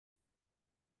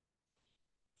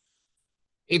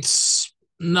It's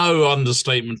no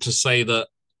understatement to say that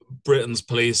Britain's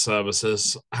police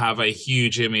services have a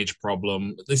huge image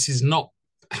problem. This is not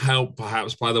helped,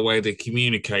 perhaps, by the way they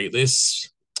communicate.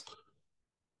 This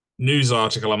news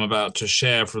article I'm about to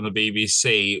share from the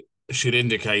BBC should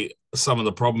indicate some of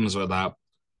the problems with that.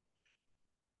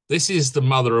 This is the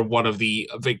mother of one of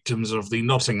the victims of the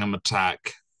Nottingham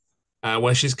attack,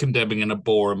 where she's condemning an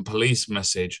abhorrent police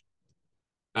message.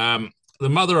 The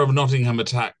mother of Nottingham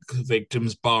attack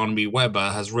victims, Barnaby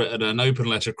Webber, has written an open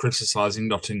letter criticising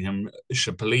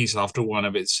Nottinghamshire police after one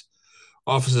of its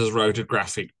officers wrote a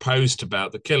graphic post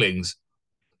about the killings.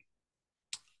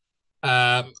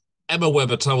 Um, Emma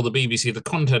Webber told the BBC the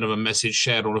content of a message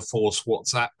shared on a forced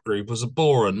WhatsApp group was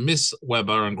abhorrent. Miss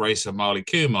Webber and Grace O'Malley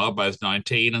Kumar, both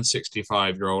 19 and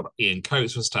 65-year-old Ian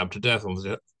Coates, were stabbed to death on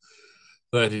the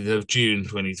 30th of June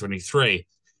 2023.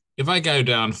 If I go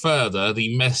down further,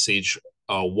 the message,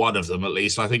 or one of them at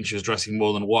least, I think she was addressing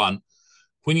more than one.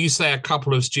 When you say a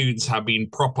couple of students have been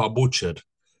proper butchered,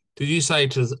 did you say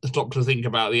to stop to think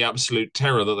about the absolute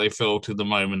terror that they felt in the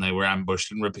moment they were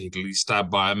ambushed and repeatedly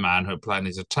stabbed by a man who had planned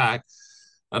his attack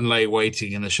and lay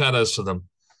waiting in the shadows for them?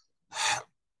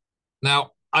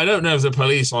 Now, I don't know if the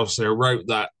police officer wrote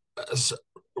that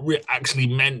actually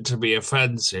meant to be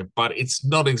offensive, but it's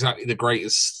not exactly the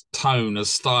greatest tone or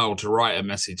style to write a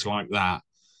message like that.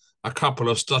 A couple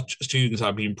of students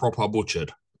have been proper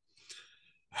butchered.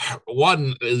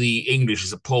 One, the English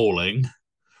is appalling,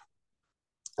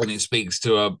 and it speaks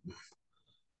to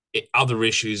other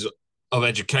issues of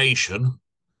education.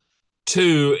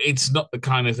 Two, it's not the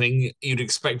kind of thing you'd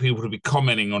expect people to be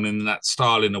commenting on in that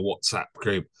style in a WhatsApp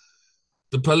group.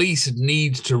 The police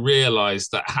need to realize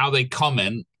that how they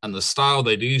comment and the style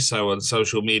they do so on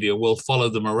social media will follow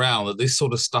them around, that this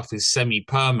sort of stuff is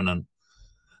semi-permanent,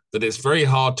 that it's very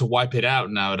hard to wipe it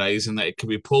out nowadays, and that it can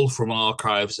be pulled from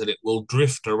archives and it will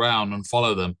drift around and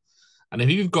follow them. And if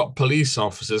you've got police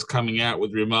officers coming out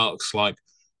with remarks like,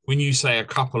 when you say a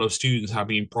couple of students have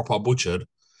been proper butchered,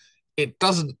 it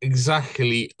doesn't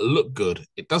exactly look good.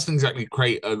 It doesn't exactly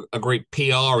create a great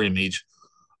PR image.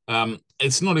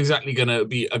 It's not exactly going to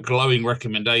be a glowing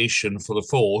recommendation for the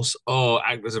force or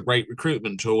act as a great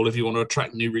recruitment tool if you want to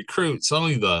attract new recruits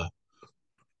either.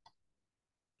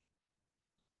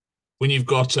 When you've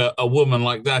got a woman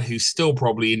like that who's still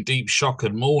probably in deep shock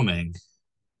and mourning.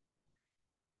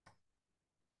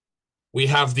 We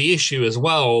have the issue as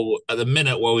well at the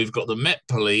minute where we've got the Met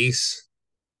Police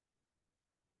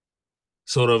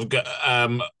sort of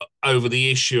over the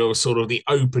issue of sort of the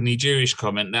openly Jewish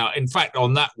comment. Now, in fact,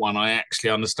 on that one, I actually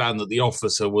understand that the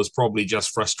officer was probably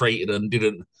just frustrated and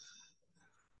didn't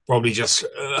probably just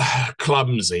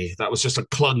clumsy. That was just a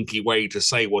clunky way to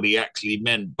say what he actually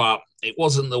meant, but it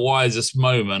wasn't the wisest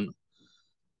moment.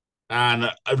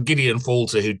 And Gideon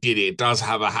Falter, who did it, does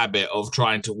have a habit of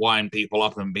trying to wind people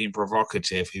up and being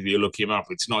provocative. If you look him up,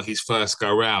 it's not his first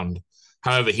go round.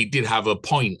 However, he did have a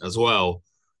point as well.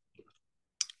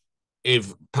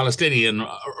 If Palestinian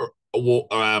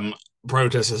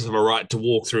protesters have a right to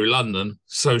walk through London,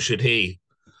 so should he.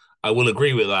 I will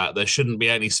agree with that. There shouldn't be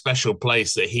any special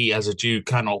place that he, as a Jew,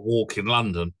 cannot walk in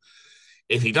London.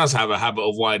 If he does have a habit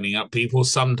of winding up people,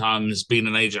 sometimes being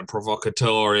an agent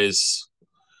provocateur is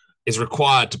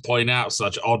required to point out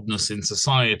such oddness in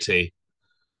society.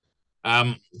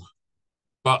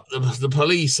 But the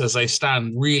police, as they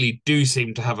stand, really do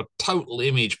seem to have a total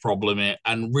image problem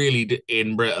and really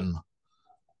in Britain.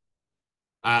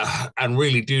 And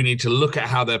really do need to look at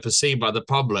how they're perceived by the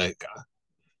public.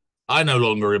 I no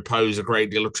longer repose a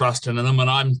great deal of trust in them, and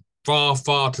I'm far,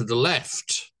 far to the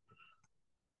left.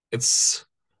 It's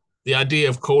the idea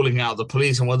of calling out the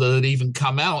police and whether they'd even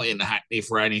come out in Hackney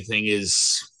for anything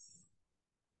is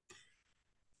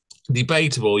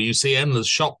debatable. You see endless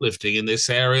shoplifting in this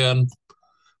area, and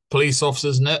police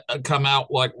officers come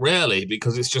out like rarely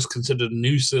because it's just considered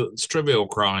nuisance, trivial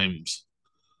crimes.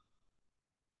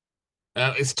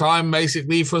 It's time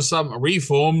basically for some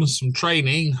reforms, some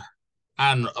training,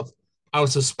 and I would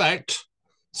suspect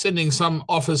sending some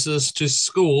officers to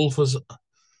school for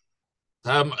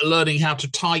learning how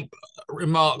to type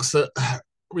remarks that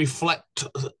reflect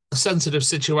sensitive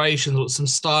situations with some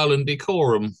style and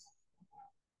decorum.